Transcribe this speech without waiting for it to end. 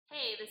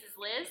this is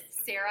Liz,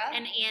 Sarah,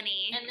 and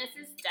Annie. and this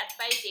is Death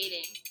by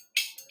Dating.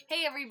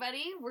 Hey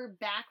everybody, we're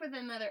back with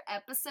another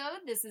episode.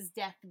 This is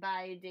Death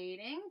by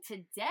Dating.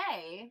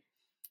 Today,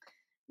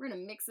 we're going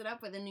to mix it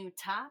up with a new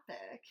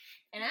topic.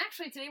 And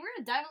actually today we're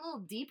going to dive a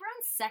little deeper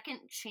on second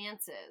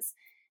chances.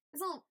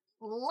 There's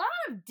a lot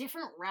of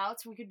different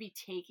routes we could be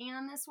taking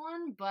on this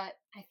one, but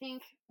I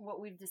think what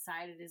we've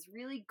decided is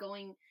really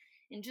going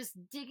and just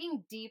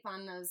digging deep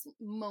on those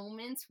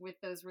moments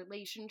with those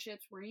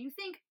relationships where you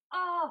think,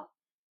 oh,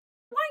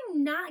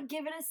 why not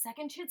give it a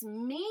second chance?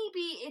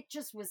 Maybe it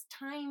just was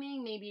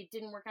timing. Maybe it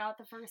didn't work out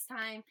the first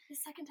time. The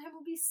second time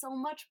will be so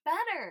much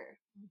better.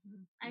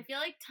 Mm-hmm. I feel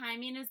like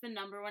timing is the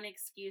number one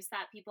excuse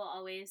that people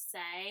always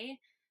say,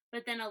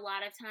 but then a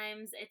lot of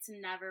times it's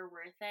never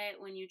worth it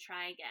when you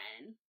try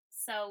again.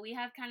 So we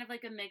have kind of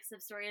like a mix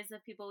of stories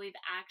of people we've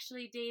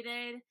actually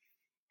dated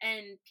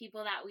and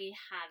people that we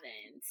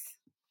haven't.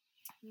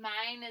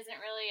 Mine isn't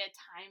really a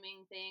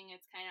timing thing.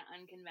 It's kind of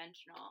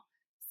unconventional.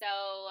 So,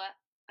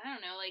 I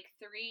don't know, like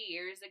 3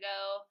 years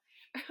ago,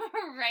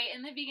 right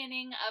in the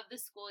beginning of the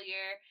school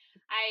year,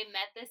 I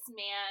met this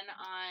man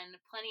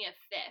on Plenty of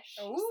Fish.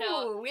 Ooh,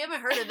 so, we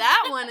haven't heard of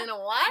that one in a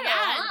while.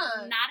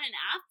 Yeah, not an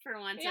app for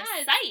once, yeah,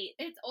 a site.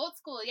 It's old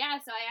school, yeah.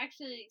 So I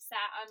actually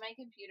sat on my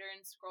computer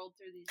and scrolled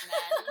through these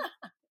men.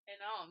 I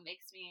know, it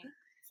makes me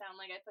sound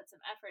like I put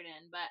some effort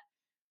in, but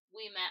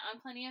we met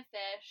on Plenty of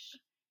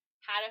Fish,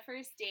 had a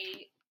first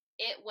date.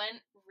 It went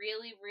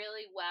really,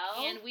 really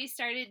well. And we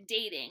started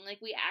dating.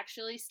 Like, we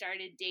actually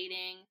started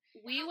dating.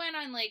 We went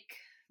on, like,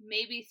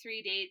 maybe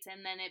 3 dates,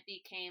 and then it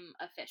became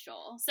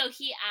official. So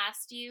he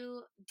asked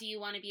you, do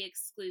you want to be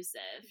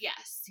exclusive?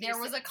 Yes. There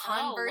was a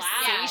wow.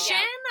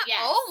 conversation?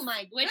 Yes. Oh,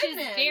 my goodness. Which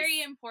is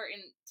very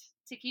important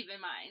to keep in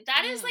mind.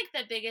 That is, like,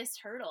 the biggest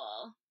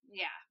hurdle.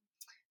 Yeah.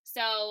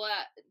 So,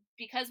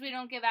 because we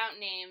don't give out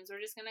names, we're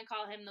just going to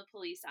call him the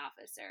police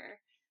officer.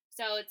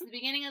 So it's the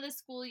beginning of the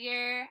school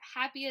year,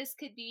 happy as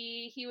could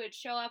be. He would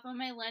show up on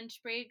my lunch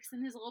breaks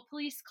in his little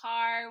police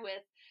car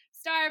with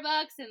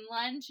Starbucks and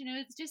lunch, and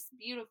it was just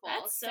beautiful.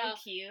 That's so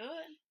cute.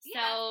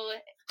 So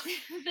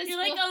you're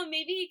like, oh,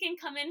 maybe he can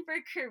come in for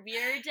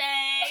career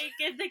day,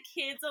 give the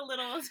kids a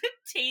little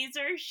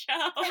taser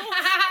show.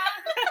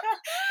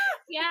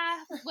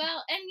 Yeah,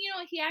 well, and you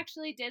know, he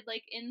actually did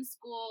like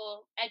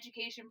in-school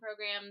education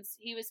programs.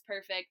 He was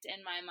perfect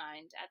in my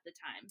mind at the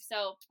time.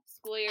 So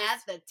school year at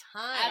the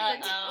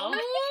time.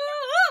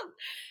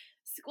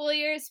 School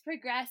year is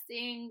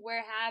progressing.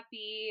 We're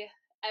happy.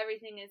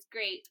 Everything is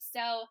great.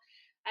 So,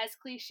 as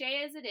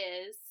cliche as it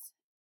is,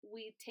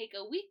 we take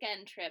a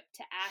weekend trip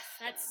to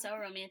Aspen. That's so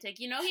romantic.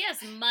 You know he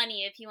has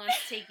money if he wants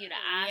to take you to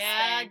Aspen.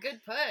 Yeah,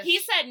 good push. He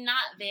said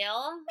not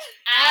Vail.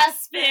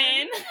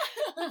 Aspen.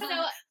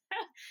 So,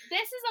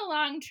 this is a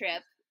long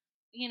trip.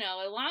 You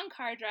know, a long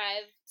car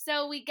drive.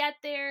 So we get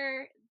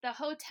there. The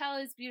hotel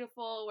is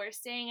beautiful. We're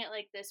staying at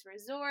like this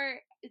resort.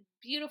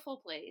 Beautiful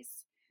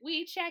place.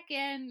 We check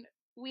in.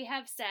 We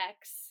have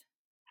sex.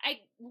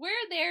 We're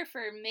there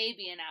for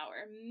maybe an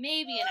hour.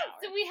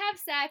 So we have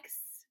sex.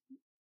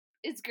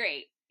 It's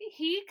great.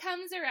 He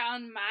comes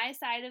around my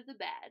side of the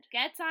bed,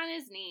 gets on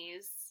his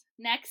knees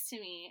next to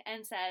me,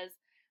 and says,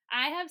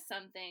 I have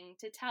something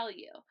to tell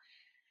you.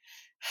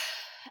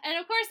 And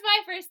of course, my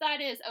first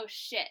thought is, oh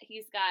shit,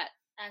 he's got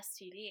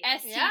STD.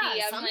 Yeah,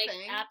 I'm something.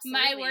 like,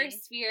 absolutely. My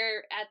worst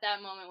fear at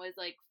that moment was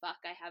like, fuck,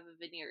 I have a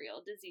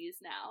venereal disease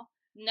now.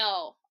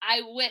 No,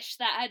 I wish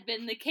that had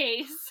been the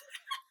case.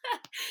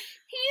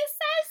 He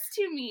says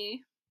to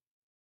me,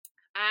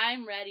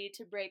 I'm ready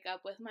to break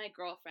up with my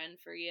girlfriend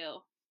for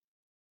you.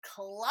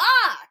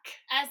 Clock!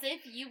 As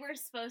if you were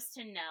supposed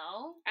to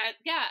know.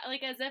 Yeah,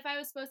 like as if I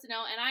was supposed to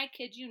know, and I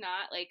kid you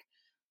not, like,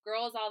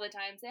 girls all the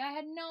time say, I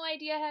had no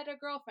idea I had a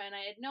girlfriend.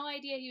 I had no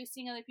idea he was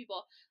seeing other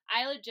people.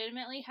 I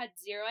legitimately had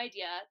zero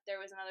idea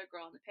there was another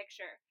girl in the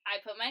picture. I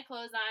put my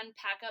clothes on,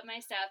 pack up my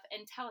stuff,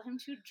 and tell him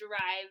to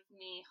drive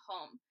me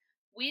home.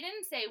 We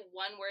didn't say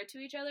one word to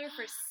each other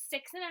for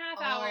 6.5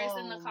 hours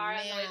in the car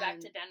on the way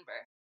back to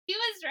Denver. He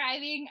was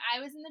driving.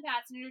 I was in the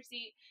passenger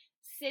seat,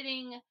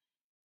 sitting,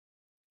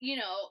 you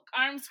know,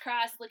 arms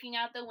crossed, looking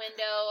out the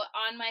window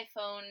on my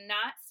phone,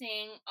 not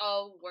saying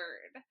a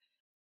word.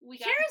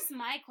 Here's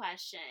my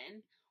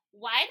question.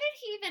 Why did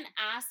he even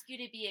ask you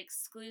to be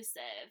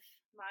exclusive?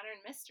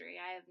 Modern mystery.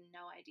 I have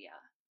no idea.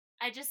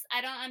 I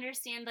don't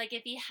understand, like,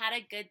 if he had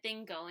a good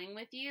thing going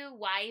with you,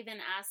 why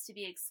even ask to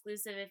be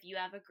exclusive if you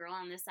have a girl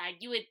on the side?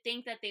 You would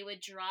think that they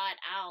would draw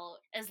it out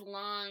as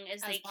long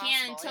as they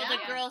can until the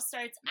girl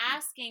starts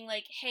asking,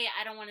 like, hey,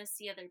 I don't want to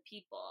see other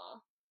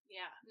people.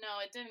 Yeah,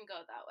 no, it didn't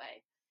go that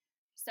way.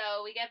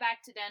 So we get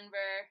back to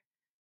Denver,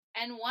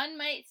 and one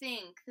might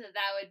think that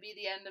that would be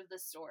the end of the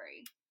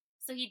story.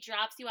 So he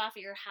drops you off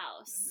at your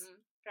house. Mm-hmm.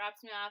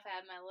 Drops me off. I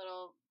have my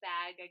little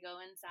bag. I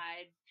go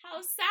inside. How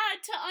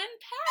sad to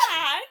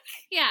unpack.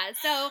 Yeah,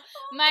 so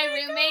my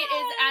roommate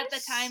is at the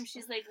time,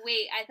 she's like,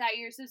 wait, I thought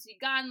you were supposed to be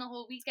gone the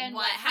whole weekend.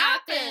 What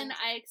happened?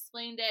 I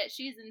explained it.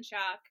 She's in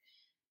shock.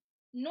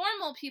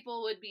 Normal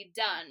people would be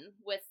done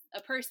with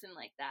a person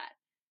like that.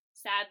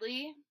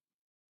 Sadly,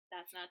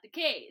 that's not the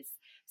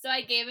case. So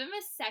I gave him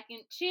a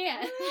second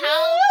chance.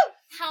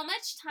 How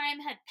much time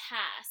had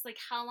passed? Like,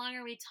 how long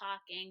are we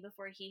talking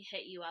before he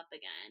hit you up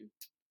again?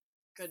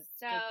 Good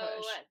So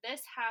push.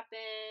 this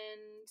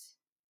happened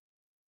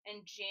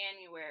in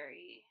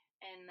January,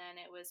 and then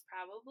it was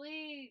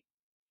probably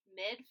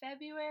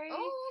mid-February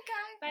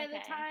by the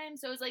time.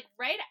 So it was like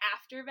right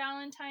after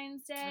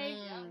Valentine's Day.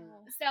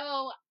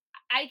 So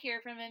I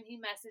hear from him. He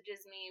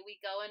messages me. We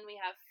go and we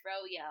have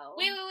froyo.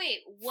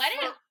 Wait. What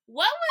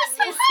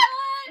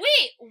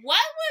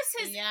was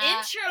his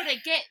intro to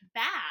get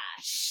back?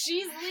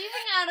 She's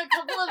leaving out a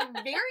couple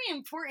of very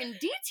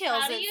important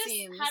details, it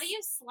seems. How do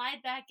you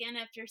slide back in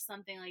after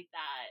something like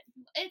that?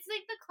 It's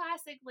like the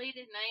classic late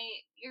at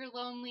night, you're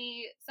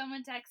lonely,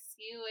 someone texts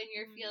you and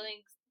you're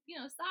feeling,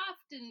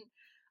 soft and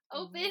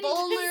open.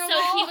 Vulnerable. So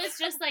he was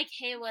just like,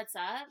 hey, what's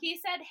up? He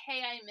said,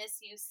 hey, I miss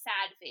you,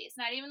 sad face.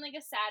 Not even like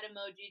a sad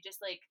emoji, just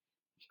like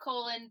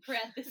colon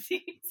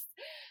parentheses.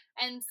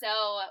 And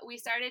so we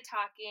started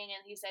talking,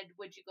 and he said,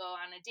 would you go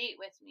on a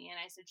date with me? And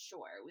I said,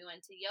 sure. We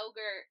went to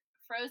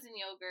frozen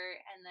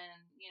yogurt, and then,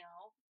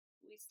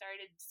 we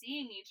started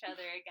seeing each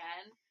other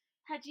again.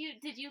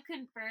 Did you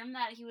confirm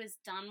that he was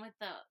done with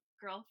the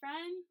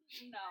girlfriend?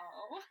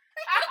 No.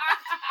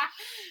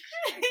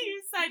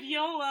 You said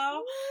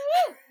YOLO.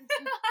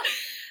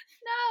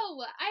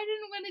 No, I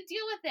didn't want to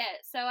deal with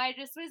it. So I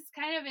just was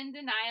kind of in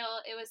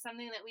denial. It was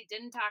something that we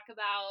didn't talk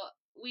about.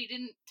 We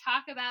didn't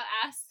talk about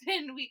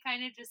Aspen. We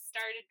kind of just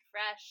started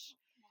fresh.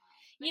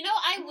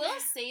 I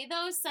will say,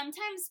 though,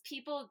 sometimes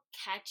people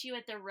catch you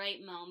at the right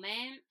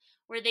moment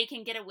where they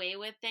can get away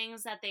with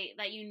things that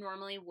you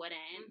normally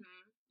wouldn't,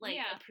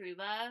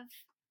 approve of.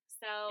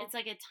 So it's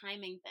like a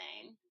timing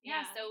thing.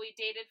 Yeah, so we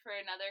dated for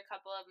another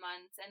couple of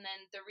months, and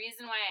then the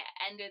reason why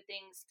I ended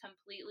things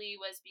completely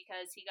was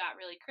because he got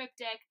really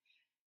cryptic.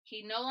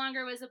 He no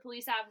longer was a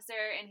police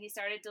officer, and he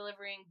started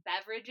delivering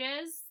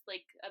beverages,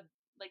 like a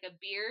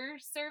beer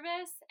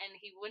service, and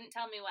he wouldn't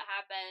tell me what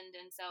happened,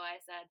 and so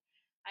I said,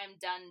 I'm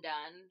done,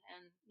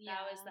 and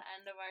that was the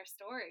end of our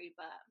story.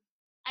 But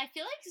I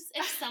feel like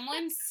if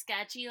someone's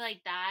sketchy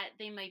like that,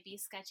 they might be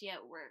sketchy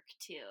at work,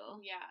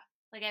 too. Yeah.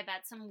 Like, I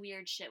bet some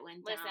weird shit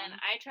went down. Listen,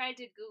 I tried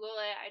to Google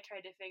it. I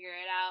tried to figure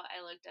it out.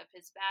 I looked up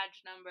his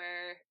badge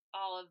number,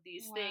 all of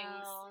these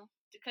things.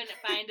 Couldn't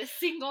find a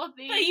single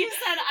thing. But you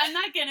said, I'm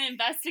not going to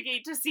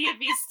investigate to see if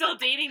he's still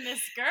dating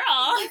this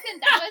girl.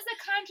 Listen, that was a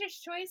conscious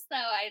choice, though.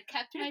 I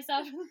kept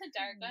myself in the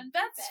dark on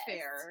purpose. That's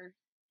fair.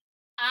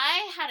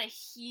 I had a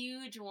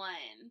huge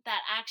one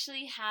that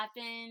actually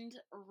happened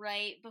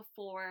right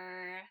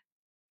before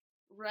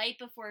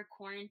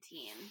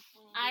quarantine.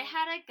 I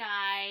had a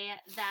guy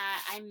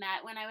that I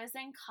met when I was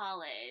in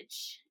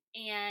college,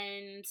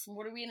 and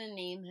what are we gonna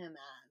name him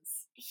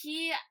as?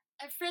 He,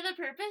 for the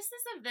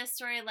purposes of this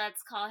story,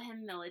 let's call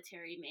him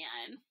Military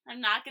Man.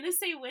 I'm not gonna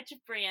say which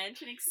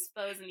branch and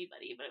expose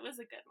anybody, but it was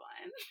a good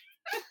one.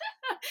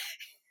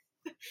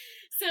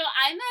 So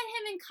I met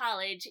him in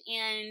college,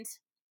 and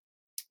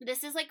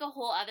this is like a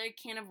whole other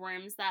can of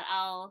worms that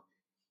I'll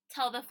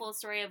tell the full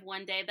story of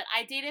one day, but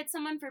I dated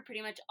someone for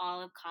pretty much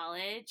all of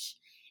college,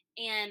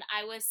 and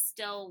I was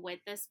still with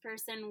this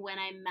person when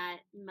I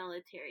met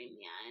Military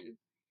Man.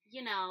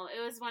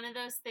 It was one of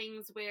those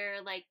things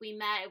where, like, we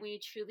met and we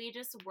truly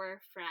just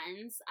were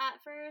friends at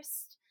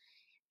first,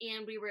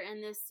 and we were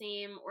in the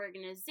same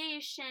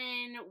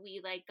organization.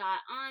 We, like, got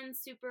on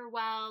super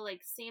well,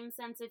 like, same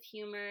sense of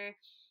humor.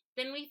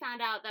 Then we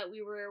found out that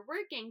we were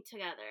working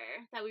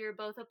together, that we were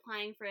both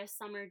applying for a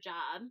summer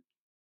job.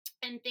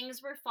 And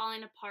things were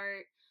falling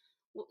apart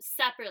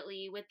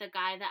separately with the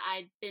guy that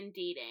I'd been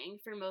dating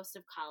for most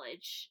of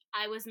college.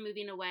 I was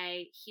moving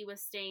away. He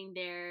was staying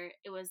there.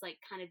 It was like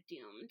kind of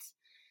doomed.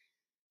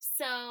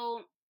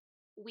 So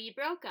we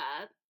broke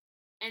up,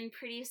 and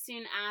pretty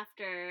soon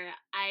after,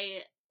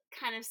 I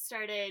kind of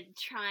started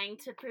trying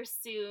to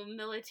pursue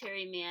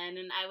Military Man,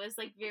 and I was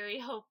like very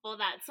hopeful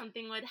that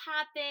something would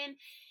happen.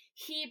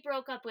 He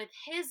broke up with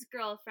his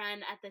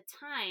girlfriend at the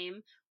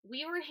time.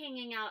 We were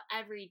hanging out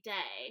every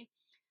day.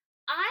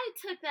 I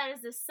took that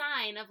as a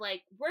sign of,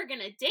 like, we're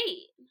gonna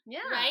date.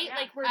 Yeah. Right? Yeah.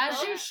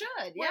 Like, you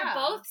should. We're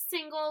both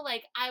single.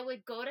 Like, I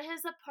would go to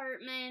his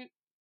apartment.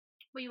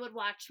 We would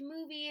watch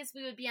movies.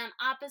 We would be on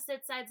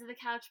opposite sides of the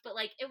couch. But,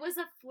 like, it was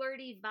a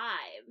flirty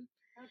vibe.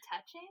 No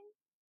touching?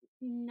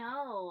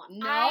 No.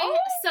 No?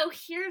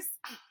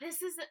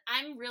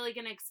 I'm really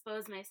gonna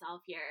expose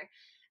myself here.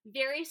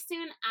 Very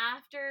soon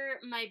after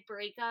my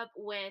breakup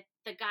with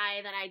the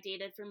guy that I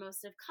dated for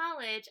most of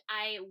college,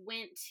 I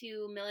went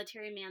to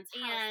Military Man's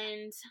house,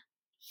 and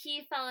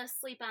he fell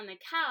asleep on the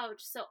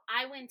couch, so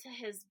I went to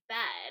his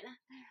bed.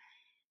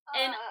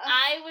 And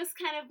I was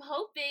kind of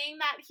hoping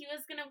that he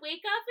was going to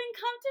wake up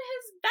and come to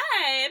his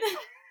bed.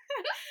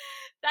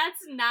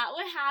 That's not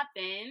what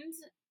happened.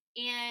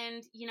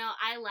 And,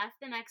 I left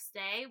the next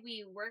day.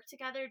 We worked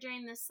together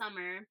during the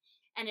summer,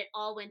 and it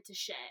all went to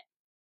shit.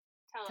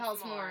 Tell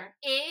us more.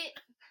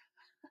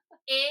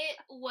 It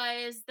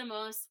was the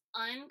most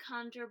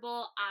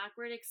uncomfortable,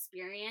 awkward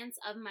experience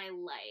of my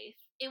life.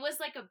 It was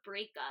like a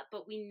breakup,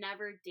 but we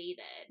never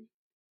dated.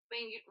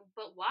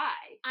 But why?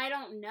 I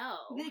don't know.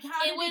 Like,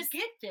 how did it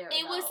get there?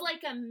 It was though?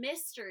 like how did it get there?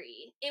 It was like a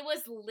mystery. It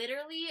was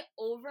literally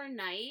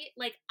overnight.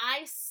 Like,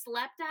 I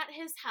slept at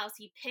his house.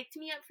 He picked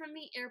me up from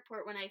the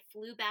airport when I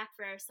flew back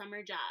for our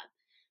summer job.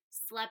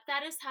 Slept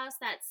at his house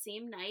that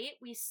same night.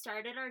 We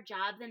started our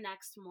job the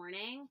next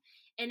morning,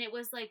 and it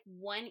was like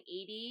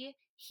 180.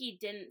 He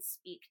didn't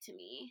speak to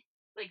me.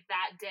 Like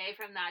that day,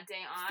 from that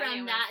day on?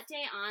 From that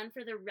day on,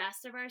 for the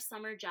rest of our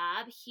summer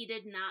job, he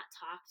did not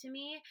talk to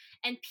me.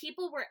 And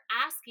people were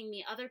asking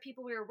me, other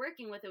people we were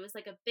working with, it was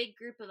like a big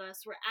group of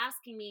us, were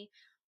asking me,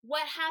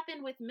 what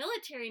happened with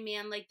Military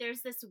Man? Like,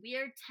 there's this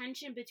weird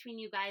tension between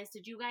you guys.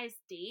 Did you guys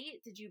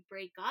date? Did you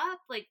break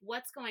up? Like,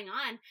 what's going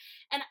on?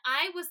 And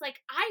I was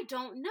like, I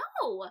don't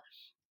know.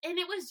 And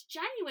it was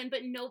genuine,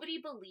 but nobody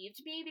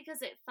believed me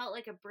because it felt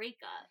like a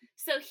breakup.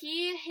 So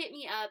he hit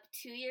me up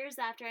 2 years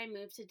after I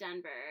moved to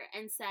Denver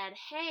and said,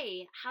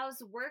 hey,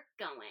 how's work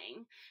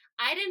going?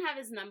 I didn't have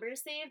his number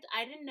saved.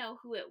 I didn't know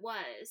who it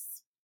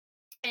was.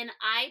 And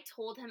I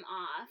told him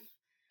off.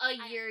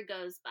 A year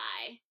goes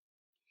by.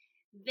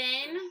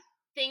 Then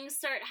things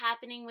start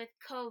happening with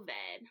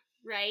COVID,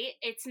 right?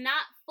 It's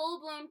not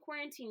full-blown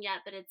quarantine yet,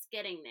 but it's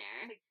getting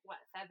there. Like, what,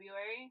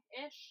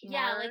 February-ish?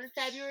 Yeah, like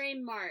February,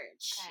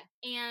 March.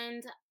 Okay.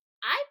 And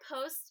I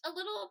post a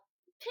little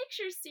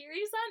picture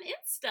series on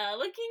Insta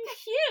looking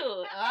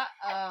cute.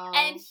 Uh-oh.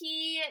 And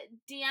he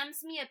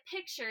DMs me a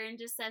picture and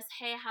just says,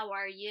 hey, how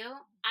are you?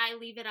 I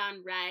leave it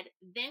on read.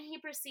 Then he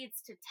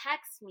proceeds to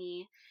text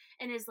me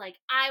and is like,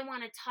 I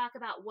want to talk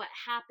about what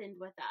happened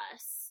with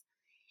us.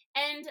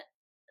 And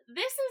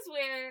this is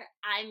where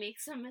I make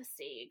some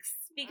mistakes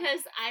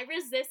because I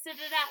resisted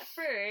it at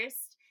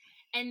first,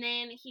 and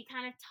then he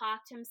kind of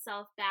talked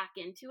himself back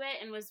into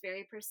it and was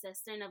very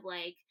persistent of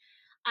like,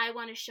 I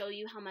want to show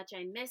you how much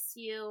I miss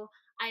you.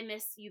 I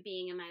miss you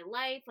being in my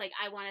life. Like,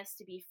 I want us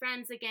to be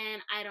friends again.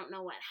 I don't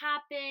know what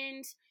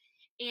happened.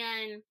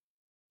 And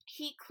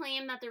he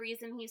claimed that the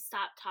reason he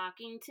stopped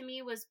talking to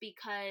me was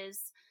because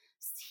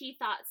he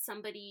thought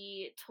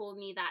somebody told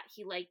me that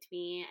he liked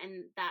me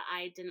and that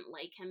I didn't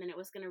like him and it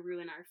was going to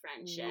ruin our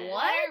friendship.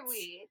 What are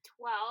we,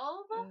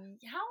 12?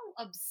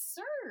 How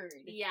absurd.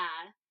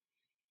 Yeah.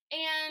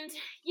 And,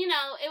 you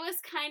know, it was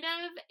kind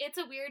of, it's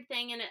a weird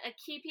thing. And a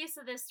key piece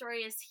of this story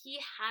is he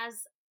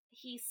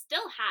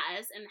still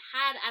has, and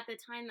had at the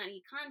time that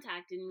he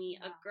contacted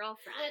me, a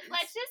girlfriend.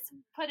 Let's just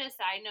put a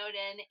side note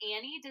in.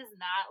 Annie does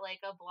not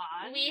like a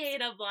blonde. We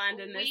hate a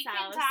blonde in this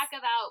house. We can talk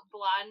about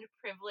blonde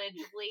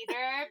privilege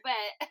later,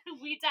 but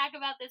we talk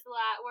about this a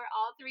lot. We're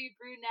all three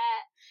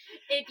brunette.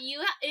 If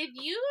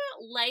you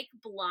like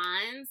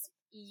blondes,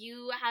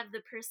 you have the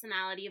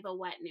personality of a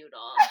wet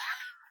noodle.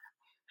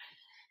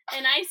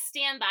 And I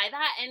stand by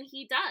that, and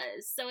he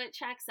does, so it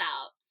checks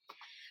out.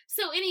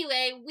 So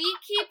anyway, we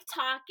keep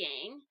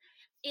talking,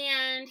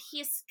 and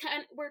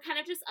we're kind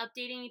of just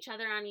updating each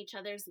other on each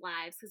other's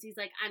lives, because he's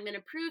like, I'm going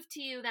to prove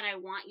to you that I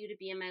want you to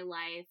be in my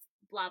life,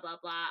 blah, blah,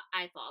 blah.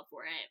 I fall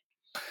for it.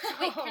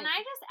 Wait, can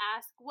I just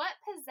ask, what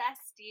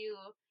possessed you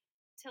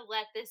to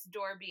let this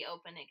door be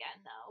open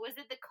again, though? Was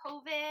it the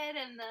COVID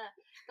and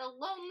the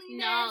loneliness?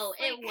 No,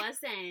 it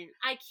wasn't.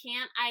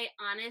 I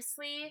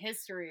honestly...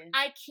 History.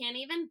 I can't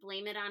even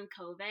blame it on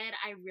COVID.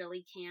 I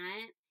really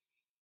can't.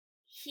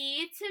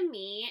 He, to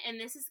me, and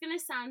this is going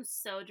to sound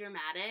so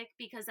dramatic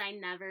because I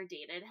never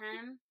dated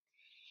him,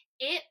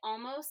 it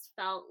almost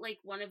felt like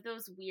one of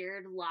those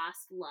weird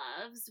lost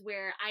loves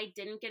where I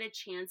didn't get a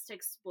chance to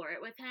explore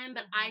it with him,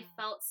 but I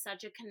felt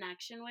such a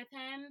connection with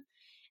him.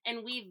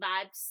 And we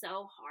vibed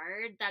so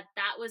hard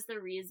that was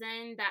the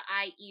reason that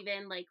I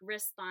even, like,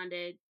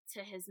 responded to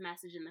his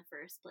message in the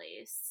first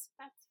place.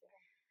 That's fair.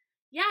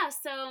 Yeah,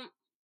 so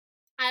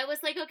I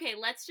was like, okay,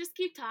 let's just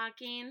keep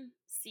talking,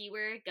 see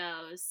where it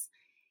goes.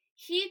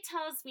 He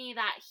tells me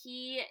that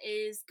he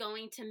is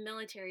going to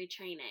military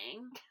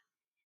training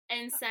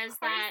and says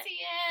that...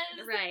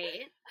 he is.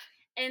 Right.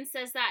 And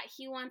says that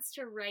he wants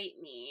to write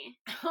me.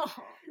 Oh.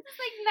 It's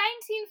like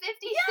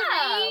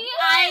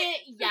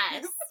 1953.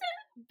 Yes.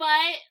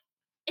 But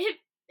if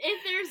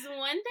there's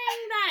one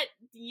thing that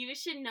you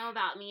should know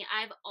about me,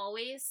 I've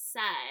always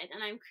said,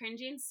 and I'm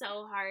cringing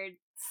so hard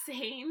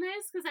saying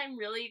this because I'm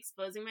really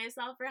exposing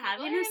myself for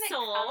having a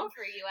soul. Come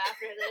for you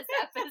after this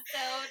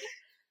episode.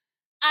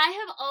 I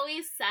have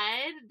always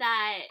said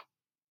that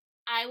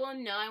I will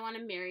know I want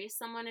to marry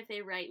someone if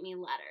they write me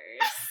letters.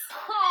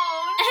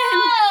 Oh,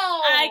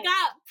 no! And I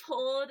got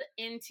pulled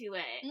into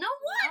it. No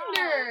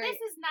wonder! No, this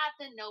is not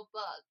The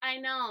Notebook. I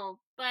know,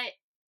 but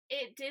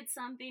it did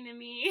something to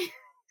me.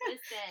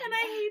 Listen. And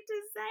I hate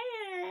to say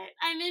it.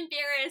 I'm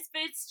embarrassed,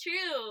 but it's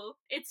true.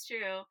 It's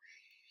true.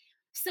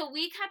 So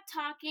we kept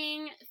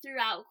talking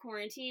throughout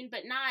quarantine,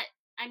 but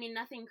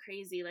nothing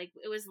crazy. Like,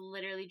 it was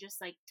literally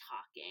just, like,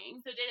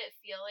 talking. So did it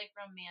feel, like,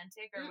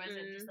 romantic, or was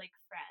it just, like,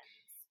 friends?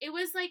 It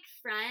was, like,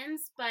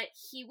 friends, but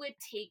he would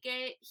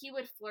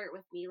flirt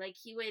with me. Like,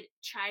 he would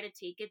try to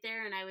take it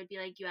there, and I would be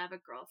like, you have a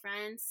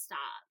girlfriend? Stop.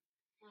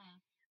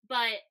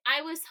 But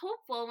I was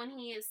hopeful when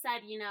he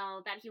said, you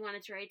know, that he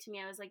wanted to write to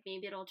me. I was like,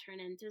 maybe it'll turn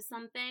into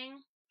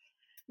something.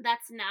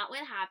 That's not what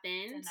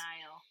happened.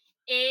 Denial.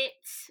 It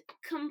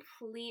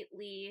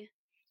completely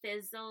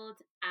fizzled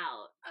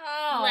out.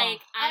 Oh,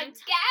 Like,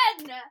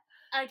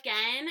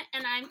 Again!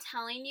 And I'm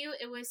telling you,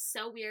 it was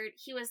so weird.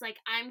 He was like,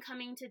 I'm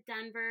coming to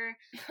Denver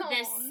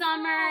this Oh,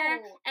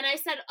 summer. no. And I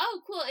said,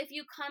 oh, cool. If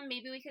you come,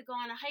 maybe we could go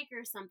on a hike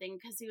or something.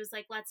 Because he was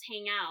like, let's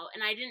hang out.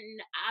 And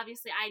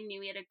obviously, I knew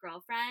he had a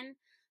girlfriend.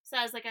 So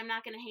I was like, I'm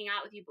not going to hang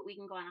out with you, but we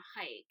can go on a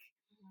hike.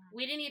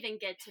 We didn't even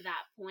get to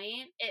that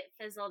point. It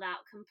fizzled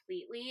out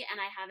completely. And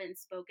I haven't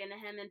spoken to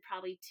him in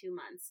probably 2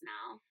 months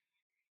now.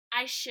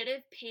 I should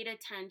have paid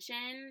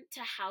attention to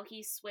how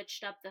he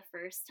switched up the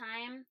first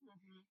time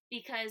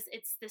because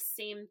it's the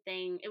same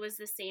thing. It was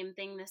the same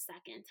thing the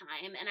second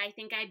time. And I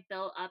think I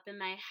built up in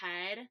my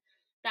head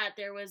that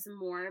there was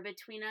more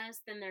between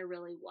us than there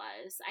really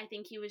was. I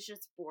think he was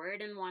just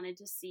bored and wanted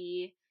to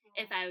see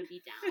if I would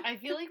be down. I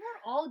feel like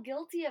we're all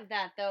guilty of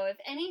that, though. If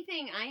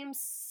anything, I am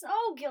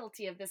so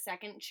guilty of the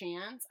second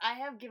chance. I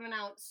have given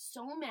out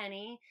so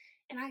many.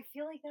 And I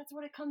feel like that's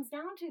what it comes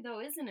down to,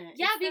 though, isn't it?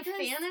 Yeah, it's because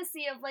the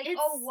fantasy of like,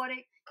 what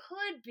it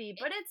could be,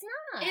 but it's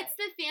not. It's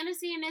the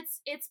fantasy, and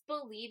it's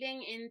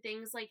believing in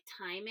things like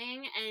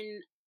timing.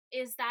 And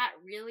is that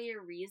really a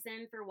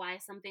reason for why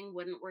something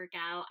wouldn't work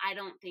out? I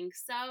don't think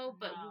so.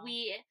 But No.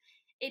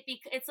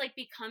 it's like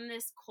become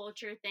this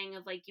culture thing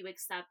of like you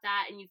accept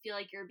that, and you feel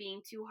like you're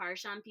being too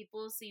harsh on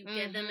people, so you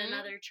give them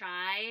another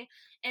try,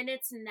 and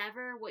it's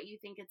never what you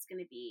think it's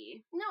going to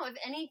be. No, if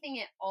anything,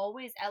 it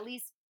always, at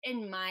least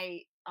in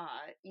my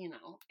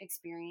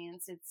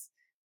experience, it's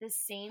the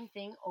same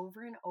thing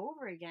over and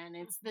over again.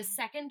 It's the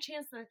second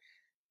chance,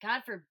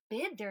 God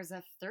forbid there's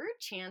a third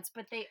chance,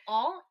 but they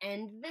all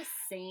end the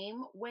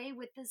same way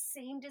with the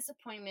same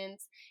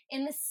disappointments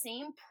and the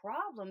same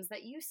problems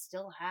that you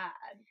still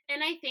had.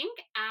 And I think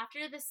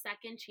after the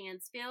second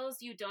chance fails,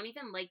 you don't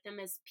even like them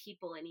as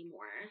people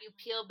anymore. You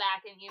peel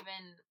back an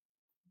even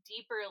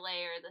deeper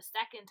layer the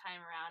second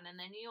time around, and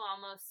then you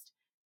almost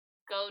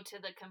go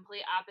to the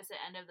complete opposite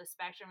end of the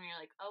spectrum and you're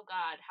like, oh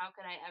God, how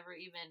could I ever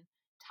even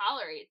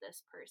tolerate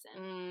this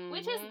person?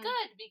 Which is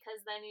good, because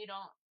then you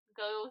don't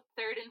go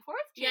third and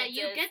fourth chances.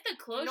 Yeah, you get the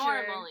closure.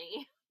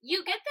 Normally.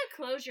 You get the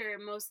closure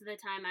most of the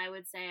time, I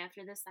would say,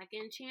 after the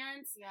second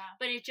chance. Yeah.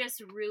 But it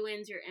just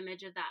ruins your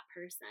image of that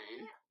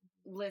person.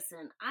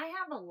 Listen, I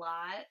have a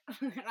lot.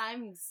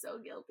 I'm so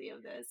guilty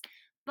of this.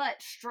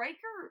 But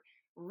Stryker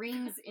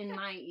rings in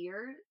my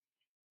ear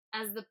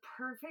as the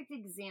perfect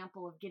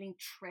example of getting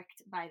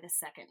tricked by the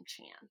second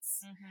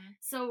chance.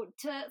 So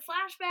to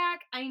flashback,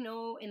 I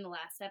know in the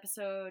last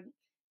episode,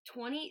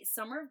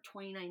 summer of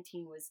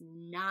 2019 was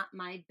not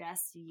my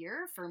best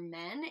year for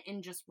men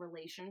in just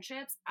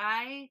relationships.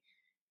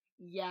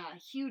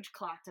 Huge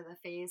clock to the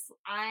face.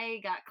 I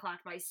got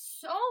clocked by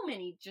so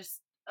many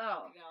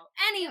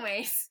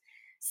anyways.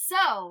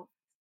 So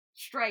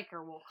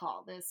Stryker will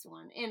call this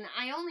one. And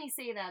I only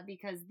say that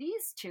because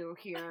these two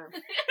here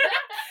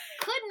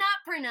could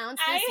not pronounce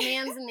this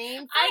man's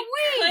name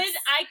for weeks.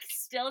 I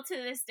still to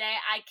this day,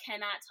 I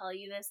cannot tell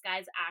you this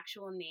guy's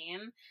actual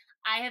name.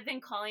 I have been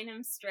calling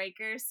him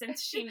Stryker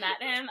since she met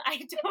him.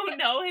 I don't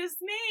know his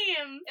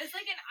name. It's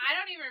like I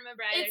don't even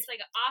remember either. It's like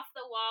an off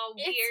the wall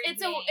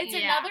weird name. It's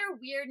another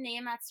weird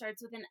name that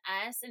starts with an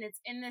S, and it's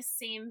in the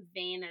same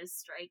vein as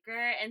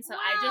Stryker, and so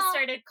I just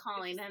started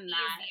calling him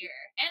that. Easier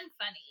and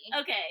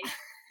funny. Okay.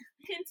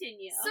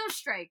 Continue. So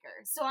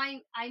Stryker. So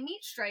I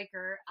meet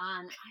Stryker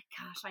on,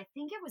 I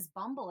think it was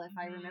Bumble, if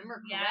I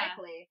remember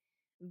correctly.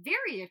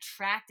 Very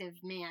attractive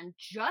man,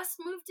 just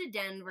moved to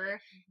Denver,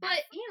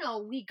 but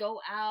we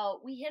go out,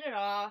 we hit it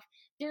off.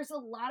 There's a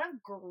lot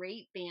of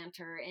great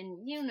banter, and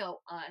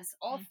us,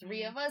 all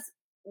three of us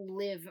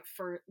live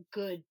for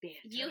good banter.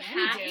 You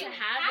have to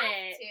have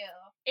it.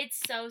 It's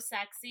so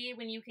sexy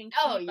when you can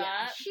keep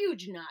up.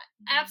 Huge nut.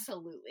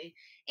 Absolutely.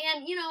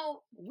 And,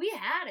 we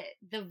had it.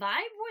 The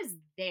vibe was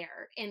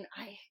there. And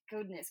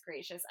goodness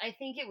gracious, I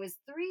think it was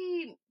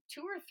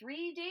 2 or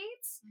 3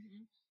 dates.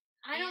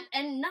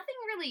 And nothing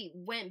really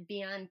went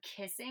beyond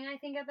kissing, I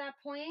think, at that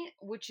point,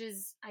 which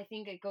is, I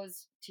think it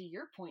goes to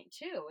your point,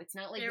 too. It's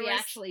not like we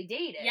actually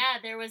dated. Yeah,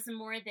 there was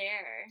more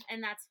there.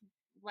 And that's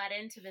led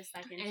into the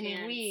second chance. And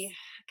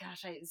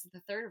it was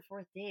the 3rd or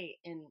 4th date.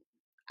 And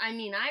I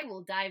mean, I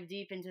will dive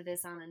deep into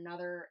this on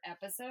another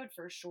episode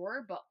for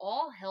sure, but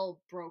all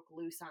hell broke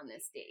loose on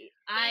this date.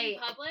 In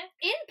public?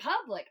 In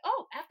public.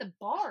 Oh, at the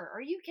bar.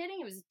 Are you kidding?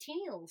 It was a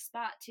teeny little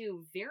spot,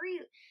 too.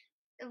 Very,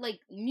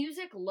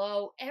 music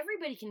low.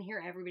 Everybody can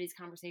hear everybody's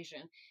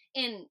conversation.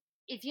 And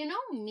if you know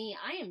me,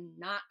 I am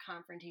not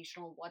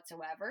confrontational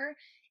whatsoever.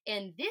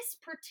 And this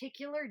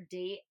particular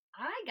date,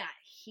 I got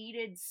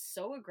heated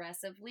so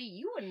aggressively,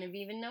 you wouldn't have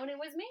even known it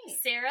was me.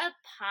 Sarah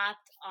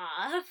popped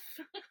off.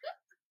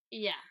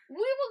 Yeah. We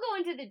will go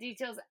into the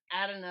details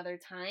at another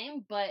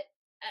time, but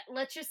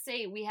let's just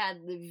say we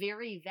had the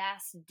very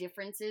vast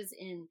differences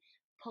in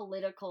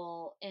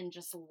political and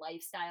just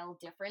lifestyle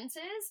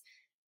differences.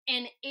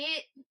 And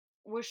it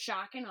was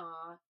shock and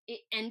awe.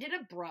 It ended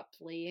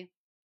abruptly.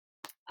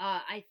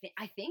 I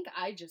think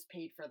I just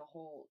paid for the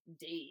whole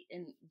date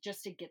and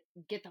just to get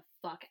the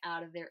fuck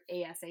out of there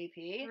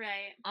ASAP.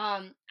 Right.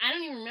 I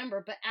don't even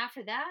remember, but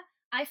after that,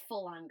 I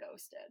full on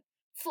ghosted.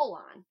 Full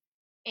on.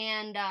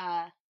 And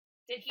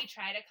did he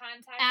try to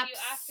contact you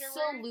afterwards?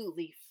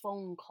 Absolutely,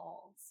 phone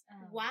calls.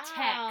 Wow.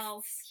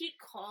 Texts. He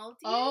called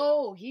you?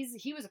 Oh,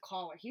 he was a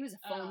caller. He was a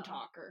phone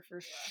talker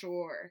for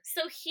sure.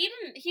 So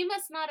he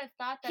must not have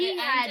thought that he it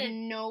had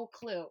ended. no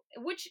clue.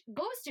 Which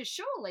goes to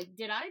show, like,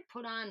 did I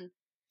put on,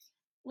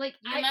 like,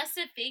 You must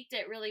have faked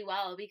it really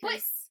well,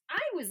 because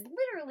I was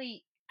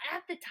literally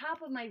at the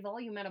top of my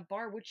volume at a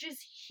bar, which is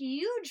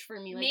huge for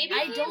me. Like, maybe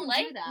I he don't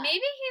liked, do that. Maybe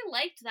he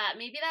liked that.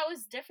 Maybe that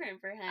was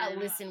different for him.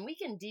 Listen, we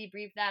can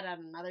debrief that at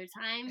another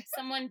time.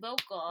 Someone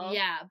vocal.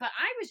 Yeah, but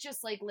I was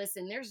just like,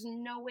 listen, there's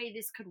no way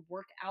this could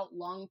work out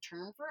long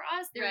term for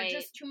us. There are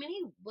just too many,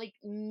 like,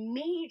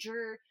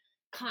 major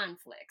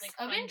conflicts like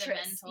of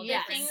interest. The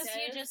things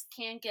you just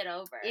can't get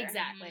over.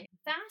 Exactly.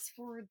 Fast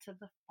forward to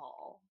the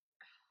fall.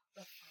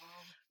 The fall.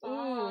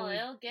 Oh,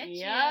 it'll get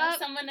you.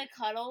 Someone to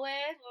cuddle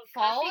with.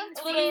 Fall of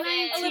a little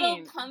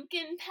 2019.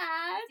 pumpkin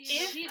patch.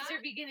 The leaves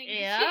are beginning to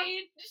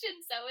change,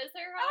 and so is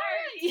her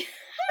heart.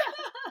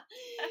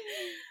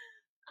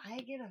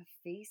 I get a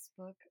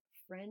Facebook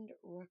friend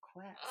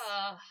request.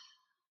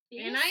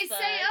 And I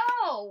say,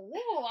 oh,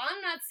 whoa,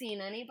 I'm not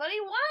seeing anybody.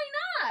 Why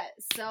not?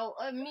 So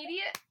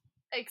immediate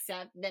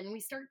accept. Then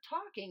we start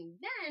talking.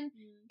 Then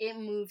it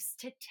moves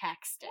to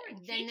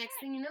texting. Then next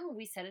thing you know,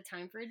 we set a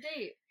time for a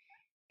date.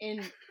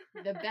 And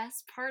the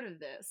best part of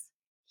this,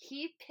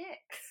 he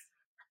picks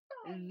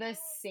the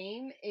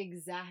same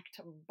exact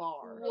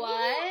bar. What?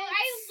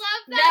 I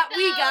love that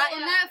we got in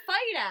that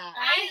fight at.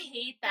 I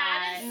hate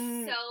that. That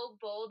is so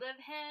bold of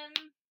him.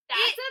 That's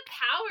a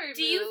power move.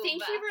 Do you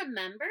think he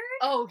remembered?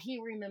 Oh,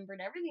 he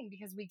remembered everything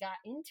because we got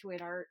into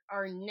it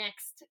our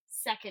next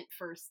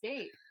first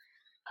date.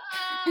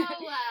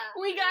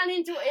 Oh, we got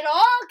into it. It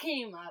all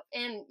came up,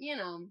 and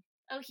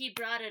Oh, he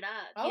brought it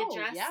up. He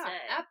addressed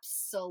it.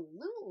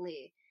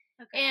 Absolutely.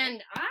 Okay.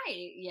 And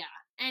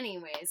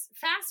anyways,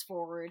 fast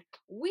forward,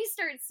 we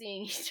start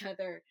seeing each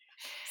other.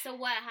 So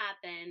what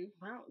happened?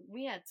 Well,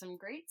 we had some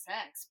great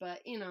sex, but,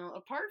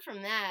 apart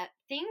from that,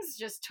 things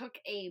just took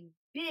a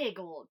big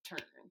old turn.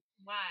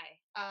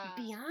 Why?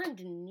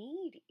 Beyond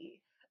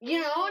needy. You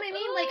know what I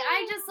mean? Like,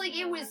 I just, like,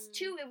 it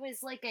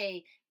was like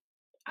a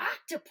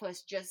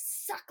octopus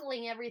just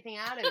suckling everything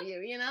out of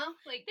you,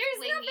 Like,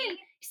 there's nothing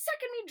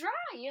sucking me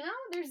dry,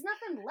 there's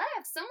nothing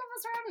left. Some of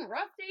us are having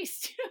rough days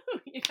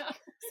too,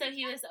 So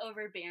he was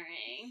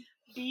overbearing.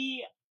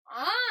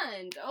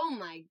 Beyond. Oh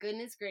my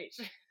goodness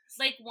gracious.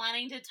 Like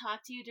wanting to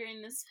talk to you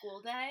during the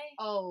school day?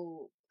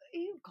 Oh,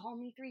 you called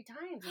me 3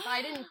 times. If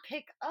I didn't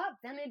pick up,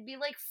 then it'd be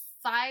like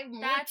 5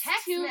 more That's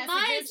text too messages.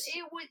 much.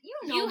 It would,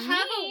 you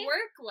have a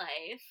work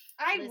life.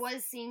 I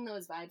was seeing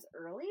those vibes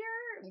earlier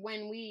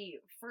when we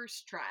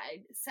first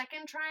tried.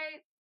 Second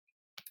try,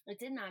 it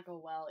did not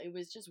go well. It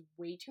was just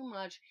way too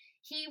much.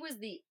 He was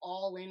the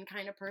all-in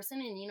kind of person,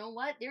 and you know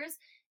what? There's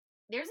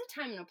a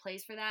time and a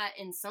place for that,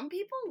 and some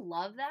people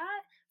love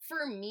that.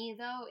 For me,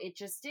 though, it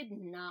just did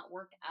not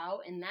work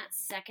out, and that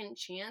second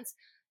chance,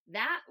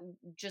 that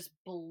just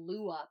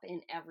blew up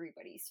in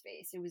everybody's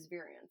face. It was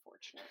very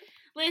unfortunate.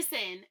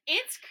 Listen,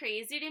 it's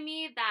crazy to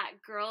me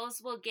that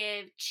girls will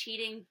give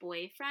cheating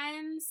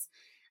boyfriends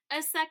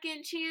a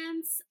second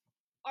chance.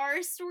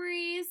 Our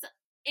stories,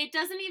 it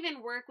doesn't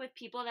even work with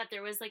people that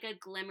there was like a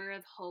glimmer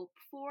of hope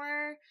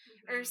for,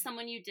 or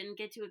someone you didn't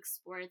get to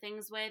explore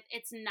things with.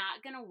 It's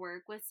not gonna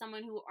work with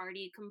someone who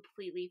already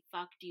completely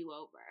fucked you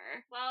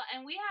over. Well,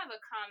 and we have a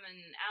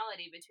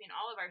commonality between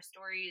all of our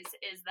stories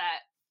is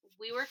that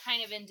we were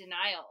kind of in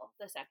denial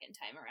the second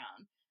time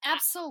around.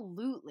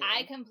 Absolutely.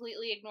 I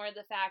completely ignored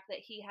the fact that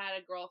he had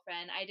a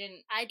girlfriend. I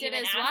did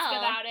as ask well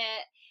about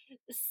it.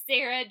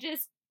 Sarah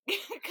just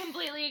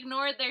completely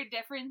ignored their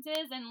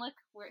differences, and look,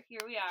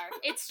 here we are.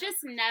 It's just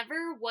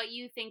never what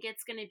you think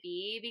it's going to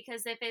be,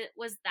 because if it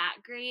was that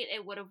great,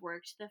 it would have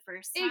worked the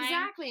first time.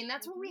 Exactly, and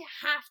that's what we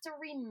have to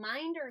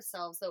remind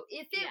ourselves, though.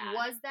 If it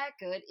was that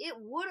good, it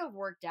would have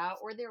worked out,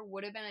 or there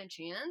would have been a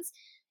chance,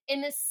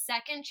 and the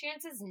second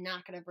chance is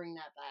not going to bring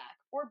that back,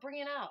 or bring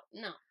it out.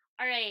 No.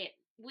 All right,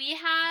 we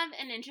have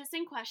an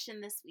interesting question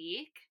this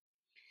week.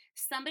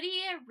 Somebody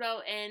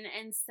wrote in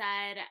and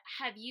said,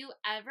 have you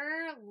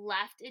ever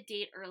left a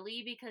date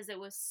early because it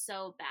was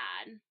so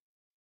bad?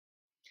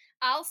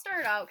 I'll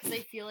start out because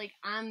I feel like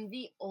I'm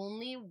the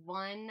only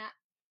one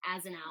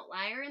as an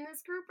outlier in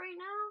this group right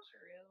now.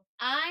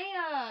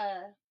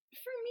 True.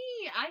 For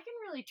me, I can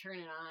really turn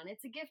it on.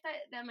 It's a gift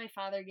that my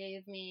father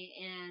gave me,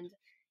 and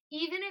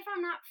even if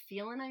I'm not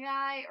feeling a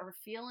guy or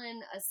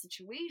feeling a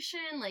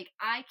situation, like,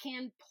 I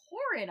can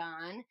pour it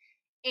on.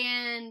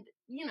 And,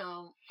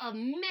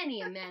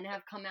 many men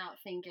have come out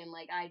thinking,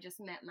 like, I just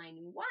met my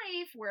new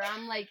wife, where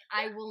I'm like,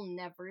 I will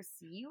never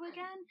see you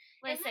again.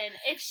 Listen,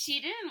 if she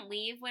didn't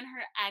leave when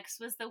her ex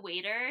was the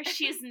waiter,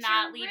 she's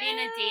not leaving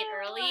a date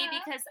early,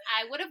 because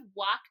I would have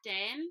walked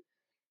in,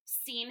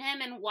 seen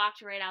him, and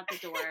walked right out the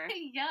door.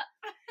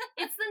 Yep.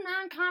 It's the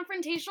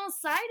confrontational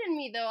side in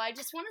me, though. I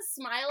just want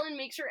to smile and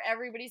make sure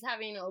everybody's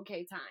having an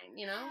okay time,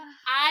 you know?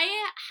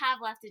 I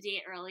have left a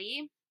date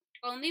early,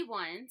 only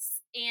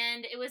once,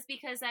 and it was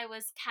because I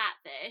was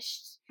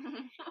catfished.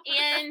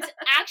 And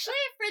actually,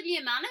 for the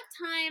amount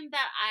of time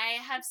that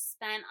I have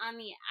spent on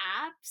the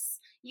apps,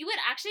 you would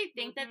actually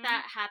think that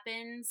that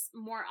happens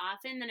more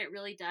often than it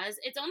really does.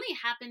 It's only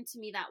happened to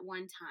me that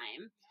one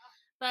time.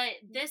 But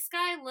this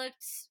guy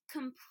looked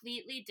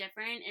completely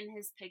different in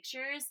his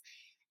pictures.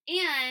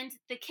 And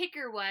the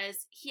kicker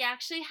was he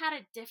actually had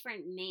a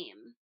different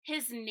name.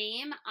 His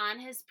name on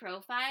his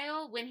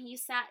profile when he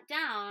sat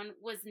down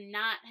was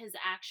not his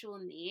actual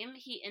name.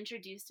 He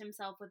introduced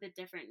himself with a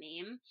different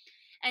name.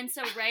 And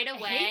so right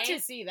away, I hate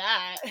to see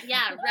that.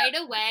 yeah, right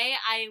away,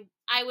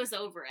 I was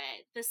over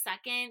it. The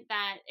second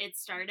that it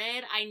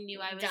started, I knew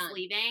I was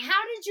leaving.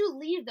 How did you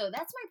leave, though?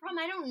 That's my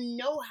problem. I don't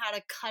know how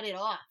to cut it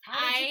off.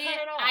 How did you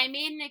cut it off? I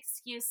made an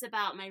excuse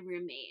about my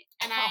roommate.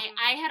 And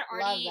I had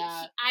already,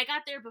 I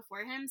got there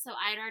before him, so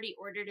I'd already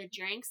ordered a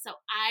drink. So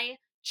I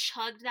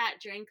chugged that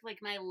drink like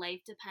my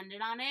life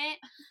depended on it.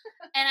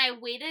 And I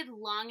waited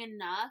long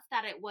enough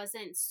that it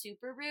wasn't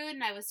super rude,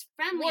 and I was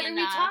friendly enough. What are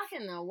we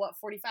talking, though? What,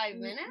 45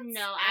 minutes?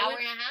 No. Hour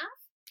and a half?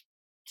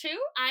 2?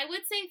 I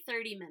would say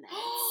 30 minutes.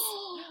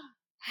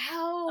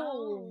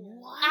 How?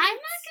 What? I'm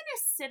not going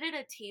to sit at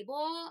a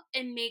table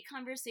and make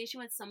conversation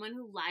with someone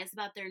who lies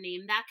about their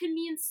name. That could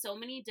mean so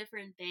many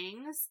different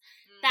things.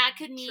 That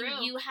could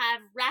mean you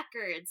have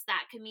records.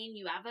 That could mean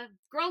you have a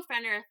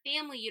girlfriend or a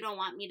family you don't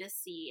want me to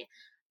see.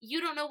 You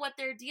don't know what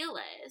their deal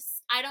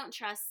is. I don't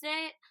trust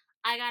it.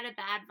 I got a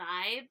bad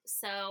vibe.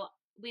 So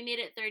we made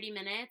it 30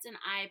 minutes, and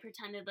I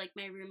pretended like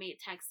my roommate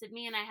texted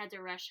me, and I had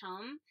to rush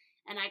home.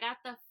 And I got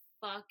the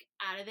fuck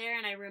out of there,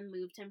 and I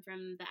removed him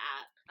from the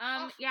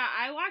app. Yeah,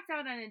 I walked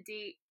out on a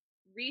date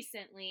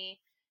recently,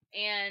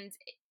 and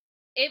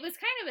it was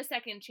kind of a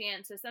second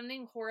chance. So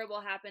something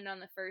horrible happened on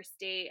the first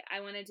date.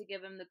 I wanted to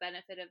give him the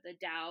benefit of the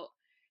doubt.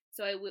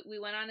 So we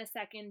went on a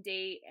second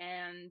date,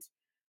 and,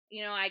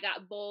 you know, I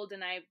got bold,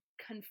 and I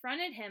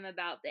confronted him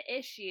about the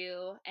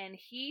issue, and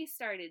he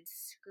started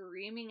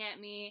screaming at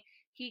me.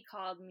 He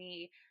called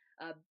me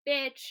a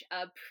bitch,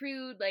 a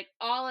prude, like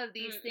all of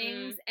these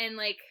things. And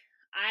like,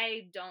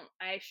 I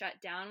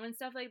shut down when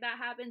stuff like that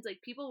happens.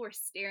 Like, people were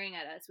staring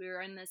at us. We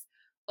were in this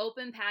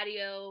open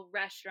patio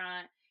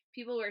restaurant.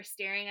 People were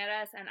staring at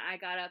us, and I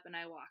got up and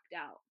I walked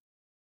out.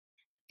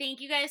 Thank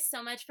you guys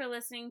so much for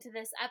listening to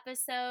this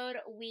episode.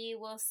 We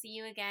will see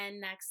you again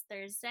next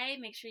Thursday.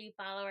 Make sure you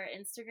follow our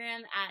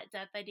Instagram at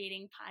Death by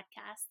Dating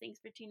Podcast. Thanks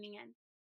for tuning in.